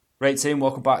Right team,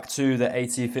 welcome back to the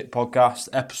AT Fit podcast,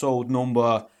 episode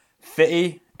number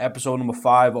 50, episode number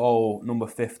 50, number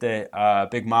 50.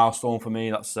 Big milestone for me.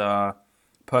 That's a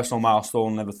personal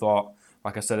milestone. Never thought,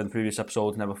 like I said in the previous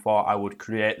episodes, never thought I would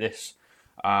create this.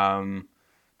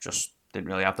 Just didn't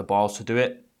really have the balls to do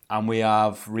it. And we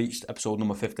have reached episode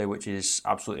number 50, which is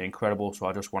absolutely incredible. So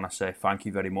I just want to say thank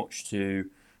you very much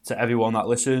to everyone that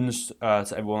listens,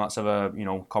 to everyone that's ever,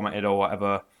 commented or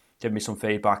whatever. Give me some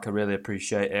feedback. I really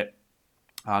appreciate it.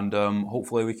 And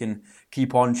hopefully we can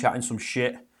keep on chatting some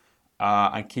shit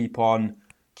and keeping on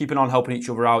helping each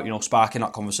other out, sparking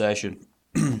that conversation.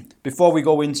 Before we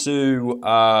go into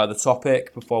the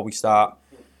topic, before we start,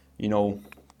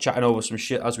 chatting over some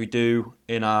shit as we do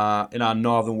in our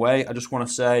northern way, I just want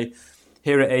to say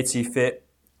here at AT Fit,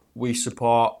 we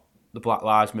support the Black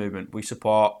Lives Movement. We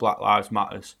support Black Lives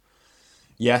Matters.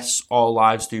 Yes, all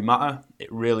lives do matter.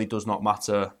 It really does not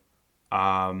matter.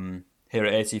 Here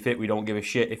at AT Fit, we don't give a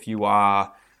shit if you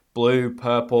are blue,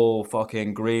 purple,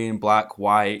 fucking green, black,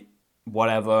 white,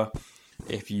 whatever.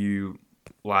 If you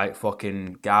like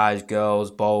fucking guys,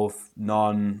 girls, both,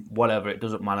 none, whatever, it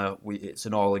doesn't matter. It's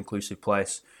an all-inclusive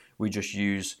place. We just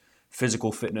use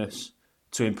physical fitness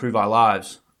to improve our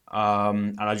lives.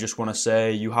 And I just want to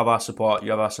say you have our support.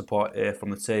 You have our support here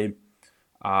from the team.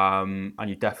 And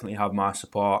you definitely have my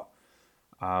support.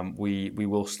 We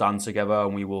will stand together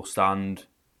and we will stand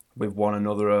with one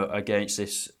another against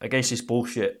this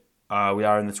bullshit. We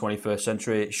are in the 21st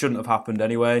century. It shouldn't have happened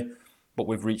anyway, but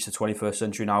we've reached the 21st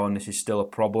century now and this is still a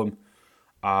problem.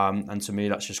 And to me,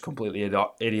 that's just completely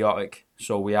idiotic.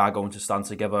 So we are going to stand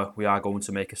together. We are going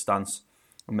to make a stance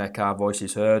and make our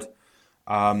voices heard.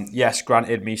 Yes,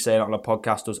 granted, me saying it on a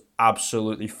podcast does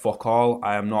absolutely fuck all.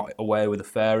 I am not aware with the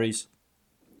fairies.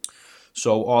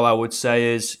 So all I would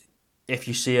say is, if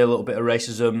you see a little bit of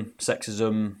racism,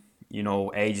 sexism,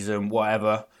 ageism,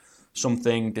 whatever,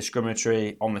 something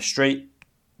discriminatory on the street,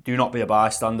 do not be a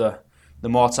bystander. The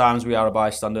more times we are a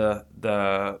bystander,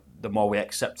 the more we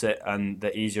accept it and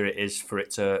the easier it is for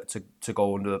it to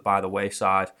go by the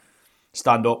wayside.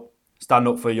 Stand up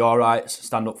for your rights,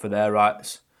 stand up for their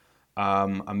rights,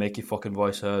 and make your fucking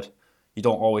voice heard. You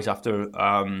don't always have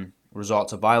to resort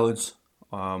to violence.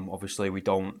 Obviously, we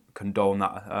don't condone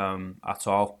that at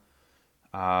all.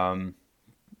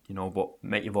 But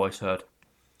make your voice heard.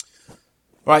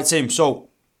 Right, team. So,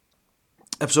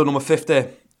 episode number 50.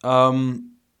 I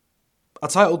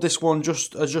titled this one, I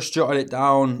just jotted it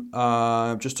down,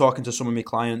 just talking to some of my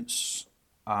clients,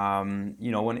 I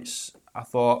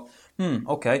thought,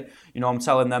 okay, I'm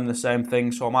telling them the same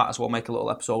thing, so I might as well make a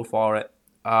little episode for it.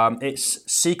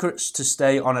 It's secrets to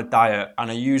stay on a diet,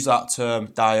 and I use that term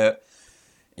diet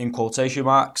in quotation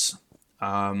marks,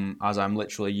 as I'm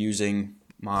literally using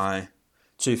my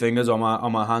two fingers on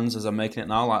my hands as I'm making it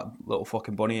now, like little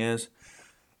fucking bunny ears.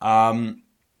 Diet,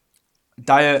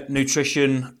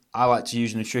 nutrition, I like to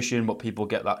use nutrition, but people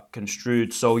get that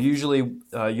construed. So usually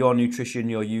your nutrition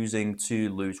you're using to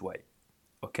lose weight.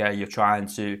 Okay, you're trying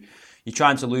to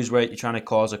lose weight, you're trying to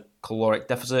cause a caloric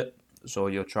deficit. So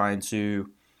you're trying to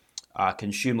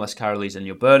consume less calories than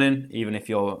you're burning, even if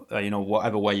you're,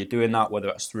 whatever way you're doing that, whether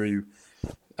that's through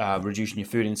reducing your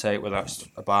food intake, whether that's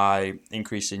by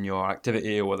increasing your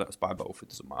activity or whether that's by both, it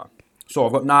doesn't matter. So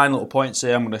I've got 9 little points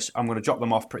here. I'm gonna drop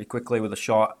them off pretty quickly with a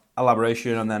short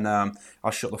elaboration, and then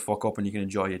I'll shut the fuck up and you can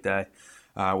enjoy your day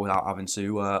without having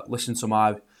to listen to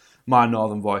my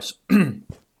northern voice.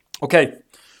 Okay,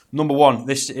 number 1.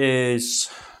 This is,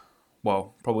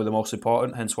 probably the most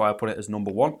important, hence why I put it as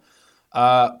number 1.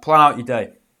 Plan out your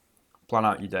day. Plan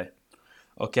out your day.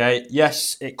 Okay,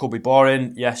 yes, it could be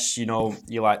boring. Yes, you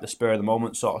like the spur of the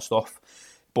moment sort of stuff.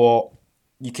 But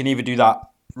you can either do that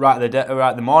right in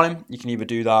the morning. You can either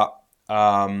do that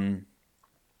the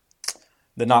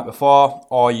night before,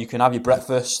 or you can have your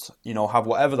breakfast. Have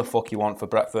whatever the fuck you want for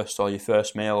breakfast or your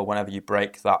first meal or whenever you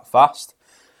break that fast.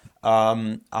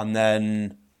 And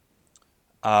then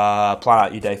plan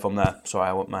out your day from there.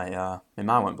 Sorry, my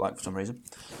mind went blank for some reason.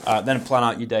 Then plan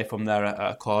out your day from there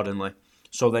accordingly.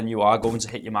 So then you are going to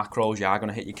hit your macros, you are going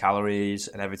to hit your calories,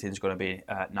 and everything's going to be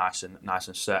nice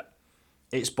and set.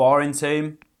 It's boring,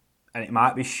 team, and it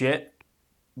might be shit,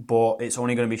 but it's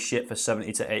only going to be shit for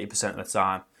 70 to 80% of the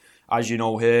time. As you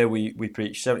know here, we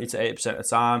preach 70 to 80% of the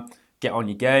time. Get on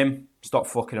your game, stop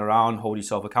fucking around, hold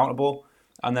yourself accountable,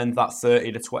 and then that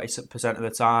 30 to 20% of the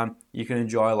time, you can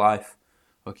enjoy life.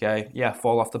 Okay, yeah,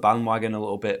 fall off the bandwagon a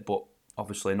little bit, but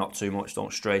obviously not too much.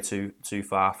 Don't stray too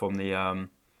far from the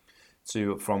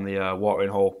watering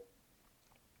hole.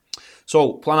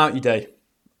 So plan out your day.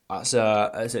 That's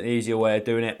an easier way of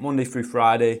doing it. Monday through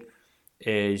Friday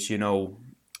is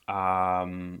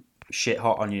shit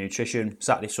hot on your nutrition.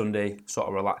 Saturday, Sunday, sort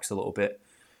of relax a little bit.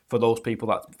 For those people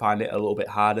that find it a little bit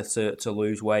harder to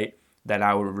lose weight, then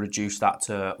I would reduce that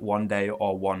to one day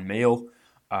or one meal.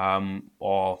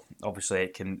 Or obviously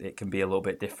it can be a little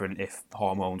bit different if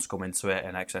hormones come into it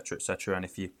and etc. etc. And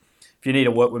if you need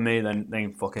to work with me,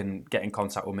 then fucking get in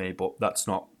contact with me. But that's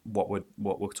not what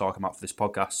we're talking about for this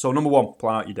podcast. So number 1,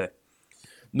 plan out your day.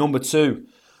 Number 2,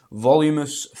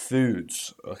 voluminous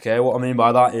foods. Okay, what I mean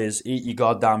by that is eat your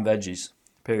goddamn veggies.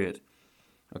 Period.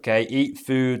 Okay, eat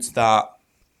foods that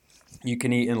you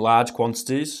can eat in large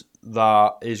quantities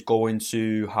that is going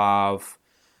to have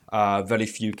very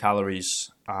few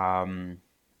calories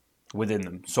within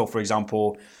them. So, for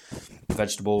example,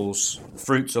 vegetables,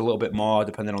 fruits a little bit more,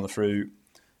 depending on the fruit.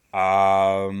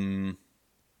 And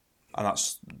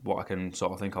that's what I can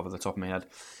sort of think of at the top of my head.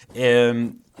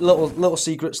 Little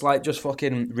secrets like just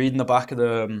fucking reading the back of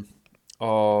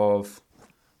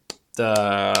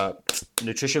the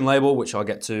nutrition label, which I'll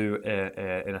get to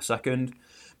in a second.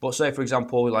 But say, for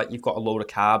example, like you've got a load of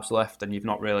carbs left and you've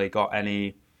not really got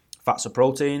any fats or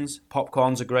proteins.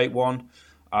 Popcorn's a great one.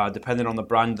 Depending on the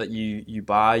brand that you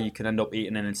buy, you can end up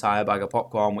eating an entire bag of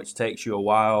popcorn, which takes you a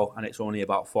while, and it's only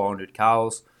about 400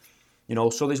 calories. You know,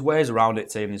 so there's ways around it,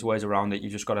 team. There's ways around it. You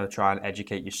just got to try and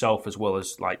educate yourself as well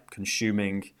as like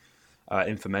consuming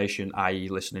information, i.e.,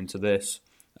 listening to this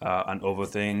and other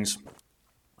things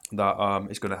that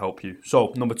is going to help you.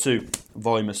 So, number 2,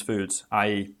 voluminous foods,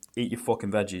 i.e., eat your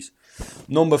fucking veggies.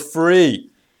 Number 3,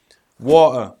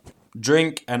 water.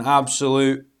 Drink an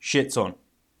absolute shit ton.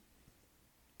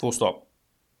 Full stop.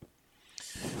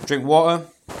 Drink water.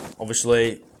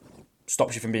 Obviously,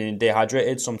 stops you from being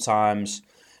dehydrated. Sometimes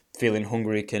feeling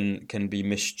hungry can be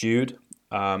misstewed,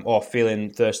 or feeling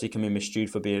thirsty can be misstewed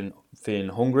for feeling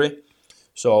hungry.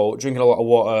 So drinking a lot of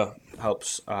water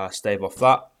helps stave off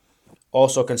that.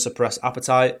 Also can suppress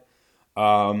appetite,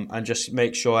 and just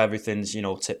make sure everything's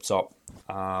tip top.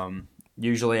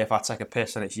 Usually, if I take a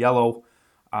piss and it's yellow,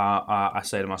 I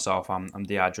say to myself, I'm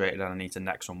dehydrated and I need to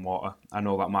neck some water. I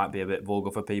know that might be a bit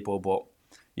vulgar for people, but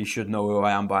you should know who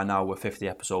I am by now. We're 50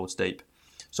 episodes deep.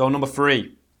 So number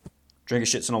 3, drink a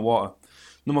shit ton of water.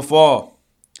 Number 4,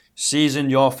 season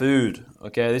your food.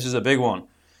 Okay, this is a big one.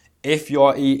 If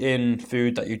you're eating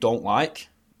food that you don't like,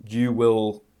 you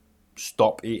will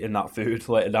stop eating that food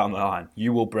later down the line.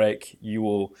 You will break. You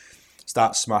will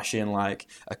start smashing like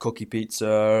a cookie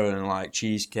pizza and like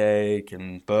cheesecake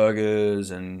and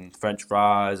burgers and French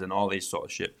fries and all these sort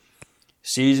of shit.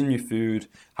 Season your food.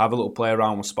 Have a little play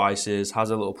around with spices. Has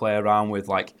a little play around with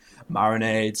like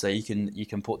marinades that you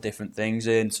can put different things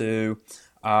into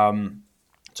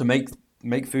to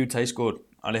make food taste good.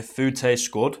 And if food tastes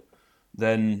good,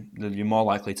 then you're more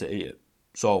likely to eat it.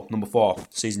 So number 4,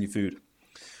 season your food.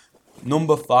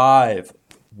 Number 5,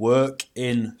 work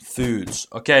in foods.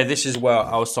 Okay, this is where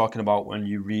I was talking about when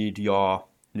you read your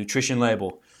nutrition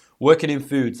label. Working in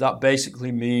foods, that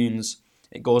basically means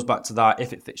it goes back to that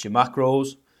if it fits your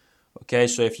macros. Okay,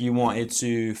 so if you wanted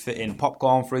to fit in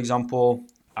popcorn, for example,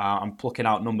 I'm plucking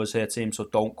out numbers here, team, so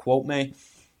don't quote me.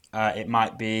 It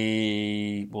might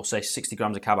be, we'll say 60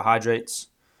 grams of carbohydrates,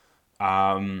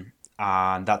 and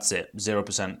that's it,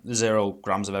 0%, 0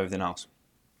 grams of everything else.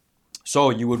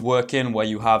 So you would work in where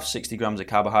you have 60 grams of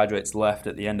carbohydrates left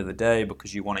at the end of the day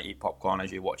because you want to eat popcorn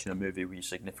as you're watching a movie with your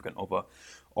significant other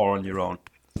or on your own.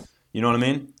 You know what I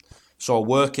mean? So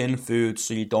work in food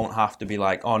so you don't have to be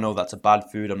like, oh no, that's a bad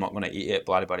food, I'm not going to eat it,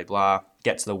 blah, blah, blah, blah.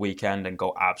 Get to the weekend and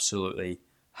go absolutely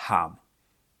ham.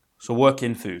 So work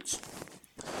in foods.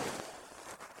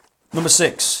 Number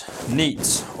 6,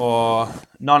 NEAT, or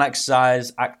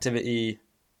non-exercise activity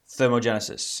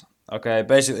thermogenesis. Okay,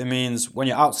 basically means when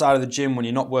you're outside of the gym, when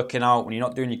you're not working out, when you're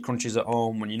not doing your crunches at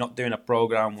home, when you're not doing a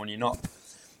program, when you're not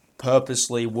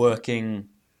purposely working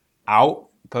out,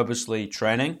 purposely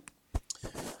training,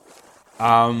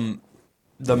 the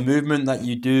movement that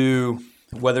you do,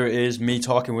 whether it is me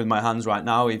talking with my hands right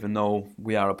now, even though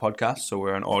we are a podcast, so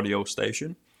we're an audio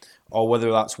station, or whether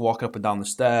that's walking up and down the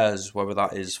stairs, whether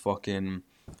that is fucking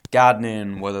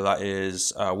gardening, whether that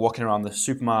is walking around the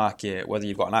supermarket, whether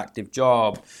you've got an active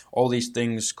job, all these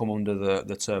things come under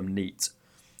the term NEAT.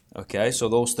 Okay, so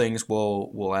those things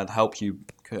will help you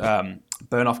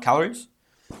burn off calories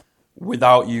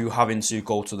without you having to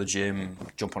go to the gym,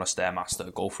 jump on a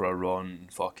Stairmaster, go for a run,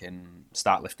 fucking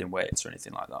start lifting weights or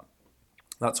anything like that.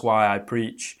 That's why I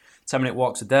preach 10-minute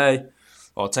walks a day,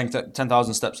 or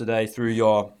 10,000 steps a day through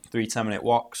your 3 10-minute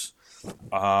walks.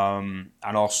 And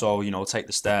also, take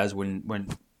the stairs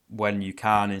when you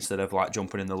can instead of like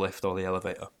jumping in the lift or the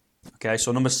elevator. Okay,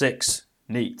 so number 6,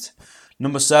 NEAT.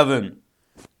 Number 7,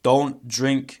 don't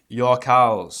drink your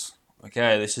cows.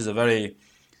 Okay, this is a very,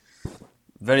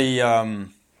 very,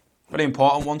 very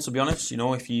important one, to be honest. You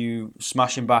know, if you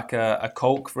smashing back a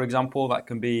Coke, for example, that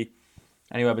can be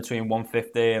anywhere between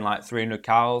 150 and like 300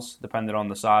 calories, depending on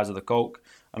the size of the Coke,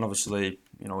 and obviously,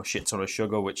 you know, a shit ton of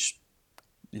sugar, which,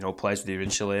 you know, plays with your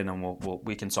insulin, and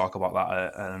we can talk about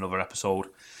that in another episode.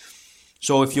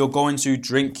 So if you're going to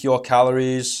drink your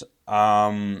calories,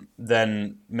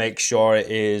 then make sure it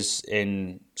is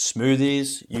in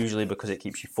smoothies, usually because it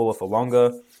keeps you fuller for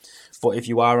longer. But if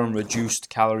you are on reduced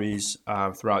calories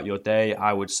throughout your day,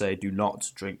 I would say do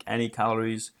not drink any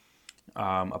calories,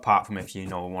 apart from if you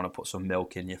know want to put some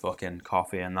milk in your fucking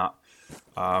coffee and that.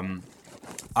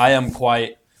 I am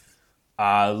quite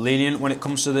lenient when it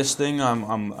comes to this thing.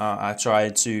 I try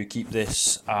to keep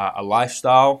this a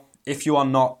lifestyle. If you are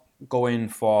not going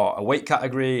for a weight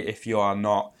category, if you are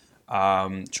not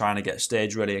trying to get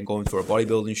stage ready and going for a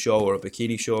bodybuilding show or a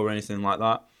bikini show or anything like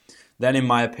that, then in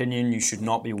my opinion, you should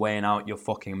not be weighing out your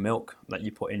fucking milk that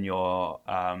you put in your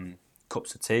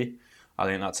cups of tea. I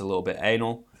think that's a little bit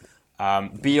anal.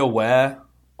 Be aware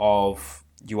of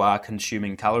you are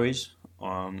consuming calories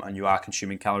and you are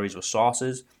consuming calories with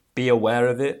sauces. Be aware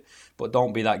of it, but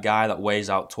don't be that guy that weighs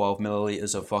out 12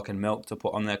 milliliters of fucking milk to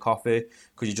put on their coffee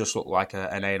because you just look like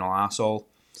an anal asshole.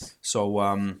 So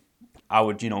I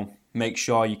would, you know, make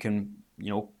sure you can,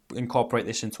 you know, incorporate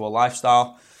this into a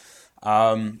lifestyle.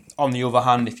 On the other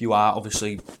hand, if you are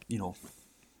obviously, you know,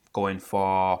 going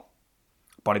for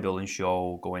bodybuilding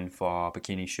show, going for a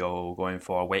bikini show, going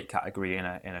for a weight category in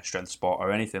a strength sport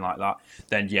or anything like that,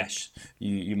 then yes,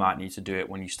 you might need to do it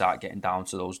when you start getting down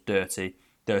to those dirty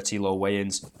low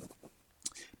weigh-ins.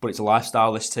 But it's a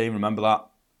lifestyle, this team, remember that.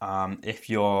 If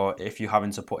you're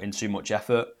having to put in too much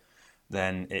effort,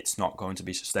 then it's not going to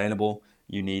be sustainable.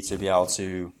 You need to be able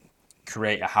to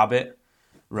create a habit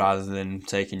rather than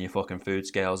taking your fucking food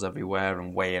scales everywhere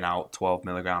and weighing out 12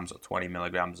 milligrams or 20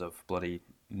 milligrams of bloody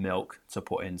milk to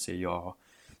put into your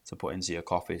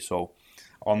coffee. So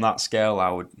on that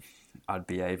scale, I'd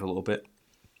behave a little bit.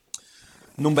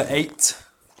 Number eight,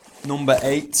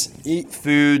 eat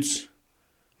foods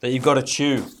that you've got to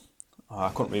chew. Oh, I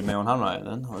couldn't read my own handwriting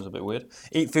then. That was a bit weird.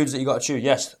 Eat foods that you've got to chew.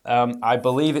 Yes, I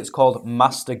believe it's called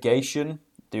mastigation.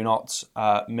 Do not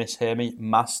mishear me.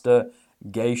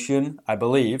 Mastigation, I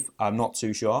believe. I'm not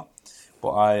too sure,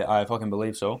 but I fucking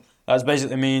believe so. That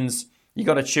basically means you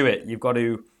got to chew it. You've got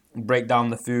to break down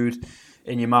the food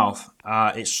in your mouth.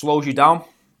 It slows you down.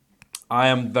 I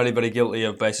am very, very guilty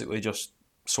of basically just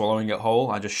swallowing it whole.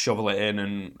 I just shovel it in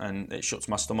and it shuts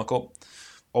my stomach up.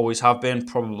 Always have been,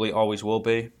 probably always will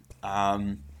be.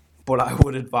 But I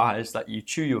would advise that you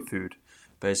chew your food.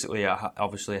 Basically, it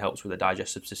obviously helps with the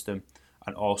digestive system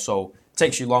and also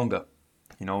takes you longer.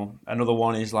 You know, another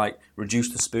one is like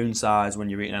reduce the spoon size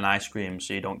when you're eating an ice cream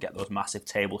so you don't get those massive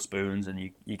tablespoons and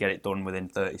you get it done within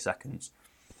 30 seconds.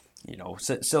 You know,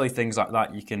 silly things like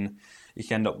that. You can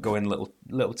end up going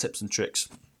little tips and tricks.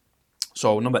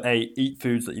 So number 8, eat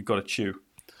foods that you've got to chew,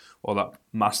 or that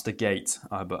mastigate,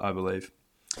 I believe.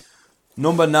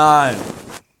 Number 9.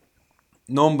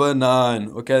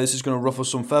 Okay, this is going to ruffle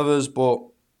some feathers, but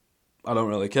I don't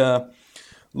really care.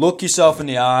 Look yourself in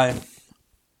the eye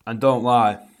and don't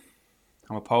lie.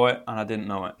 I'm a poet and I didn't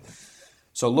know it.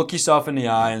 So look yourself in the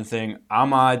eye and think,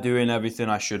 am I doing everything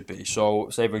I should be? So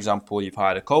say, for example, you've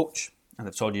hired a coach and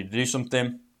they've told you to do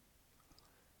something.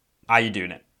 Are you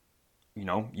doing it? You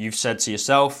know, you've said to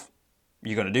yourself,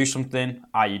 you're going to do something.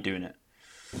 Are you doing it?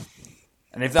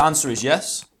 And if the answer is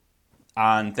yes,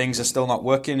 and things are still not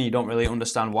working, and you don't really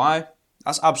understand why,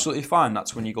 that's absolutely fine.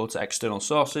 That's when you go to external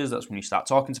sources. That's when you start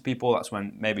talking to people. That's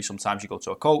when maybe sometimes you go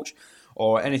to a coach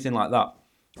or anything like that.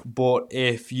 But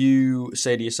if you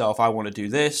say to yourself, I want to do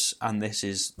this, and this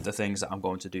is the things that I'm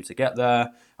going to do to get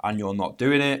there, and you're not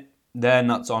doing it, then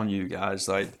that's on you, guys.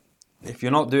 Like, if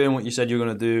you're not doing what you said you're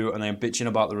going to do, and then bitching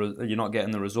about you're not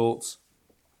getting the results,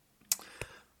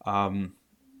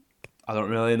 I don't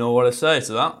really know what to say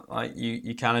to that. Like,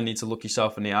 you kind of need to look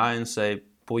yourself in the eye and say,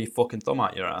 pull your fucking thumb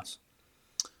out your ass.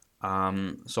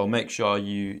 So make sure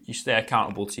you stay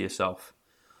accountable to yourself.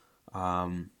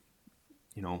 You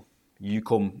know, you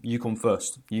come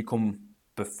first. You come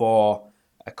before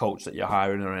a coach that you're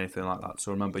hiring or anything like that.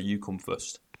 So remember, you come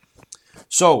first.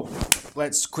 So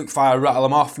let's quick fire rattle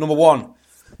them off. Number 1,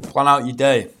 plan out your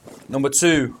day. Number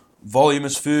 2,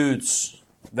 voluminous foods,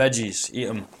 veggies, eat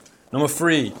them. Number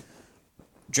 3,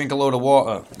 drink a load of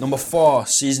water. Number 4,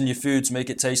 season your food to make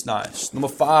it taste nice. Number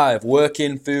 5, work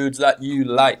in foods that you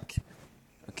like.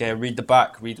 Okay, read the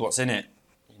back, read what's in it.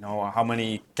 You know, how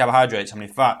many carbohydrates, how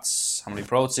many fats, how many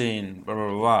protein, blah, blah,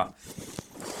 blah, blah.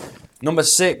 Number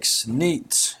 6,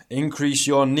 NEAT. Increase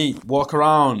your NEAT. Walk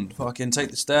around. Fucking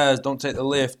take the stairs. Don't take the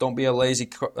lift. Don't be a lazy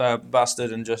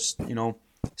bastard and just,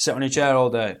 sit on your chair all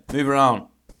day. Move around.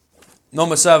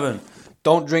 Number 7,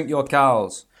 don't drink your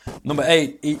cows. Number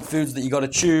 8, eat foods that you gotta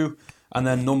chew. And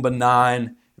then number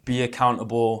 9, be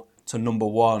accountable to number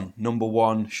 1. Number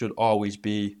 1 should always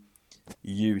be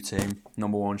you, team.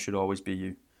 Number 1 should always be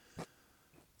you.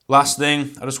 Last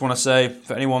thing, I just want to say,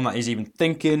 for anyone that is even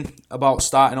thinking about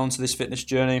starting onto this fitness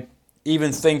journey,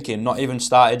 even thinking, not even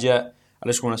started yet, I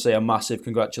just want to say a massive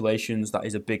congratulations. That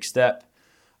is a big step.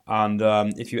 And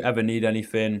if you ever need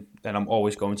anything, then I'm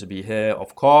always going to be here,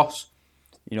 of course.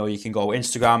 You can go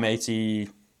Instagram,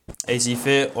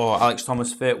 ATFit or Alex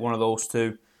Thomas Fit, one of those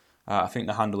two. I think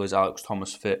the handle is Alex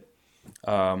Thomas Fit.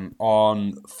 On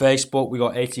Facebook, we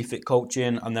got ATFit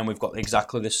Coaching, and then we've got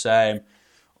exactly the same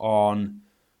on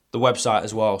the website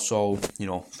as well. So,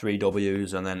 3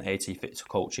 W's and then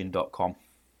atfitcoaching.com.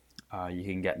 You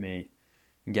can get me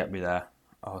there.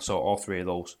 So all 3 of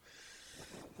those.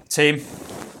 Team,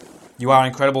 you are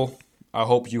incredible. I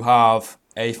hope you have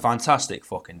a fantastic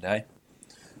fucking day.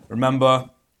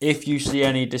 Remember, if you see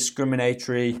any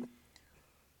discriminatory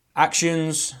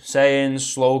actions, sayings,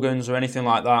 slogans, or anything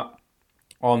like that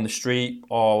on the street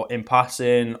or in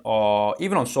passing or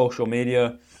even on social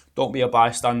media, don't be a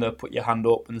bystander. Put your hand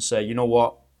up and say, you know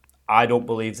what? I don't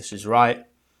believe this is right.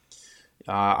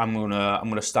 I'm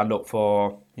gonna stand up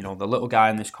for the little guy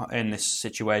in this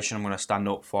situation. I'm gonna stand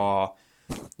up for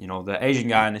the Asian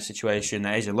guy in this situation,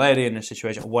 the Asian lady in this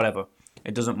situation, whatever.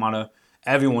 It doesn't matter.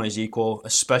 Everyone is equal,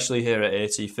 especially here at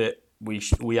ATFit.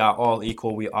 We are all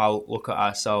equal. We all look at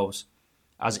ourselves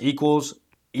as equals,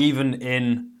 even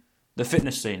in the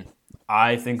fitness scene.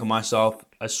 I think of myself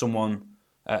as someone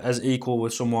as equal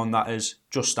with someone that is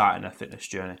just starting their fitness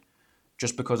journey.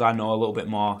 Just because I know a little bit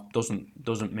more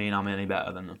doesn't mean I'm any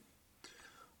better than them.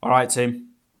 All right, team.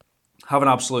 Have an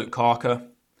absolute corker.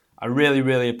 I really,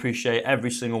 really appreciate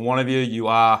every single one of you. You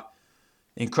are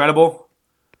incredible.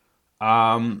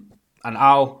 And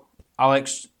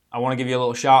Alex, I want to give you a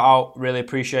little shout out. Really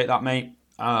appreciate that, mate.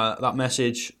 That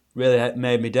message really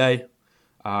made me day.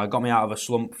 Got me out of a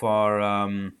slump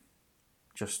for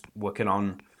just working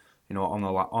on,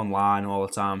 online all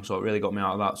the time. So it really got me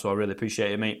out of that. So I really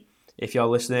appreciate it, mate. If you're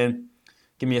listening,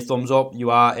 give me a thumbs up.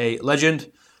 You are a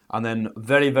legend. And then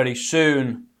very, very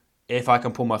soon, if I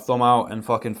can pull my thumb out and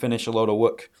fucking finish a load of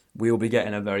work, we will be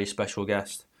getting a very special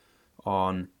guest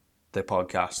on the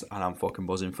podcast. And I'm fucking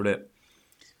buzzing for it.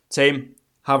 Team,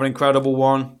 have an incredible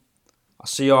one. I'll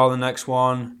see you all in the next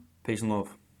one. Peace and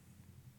love.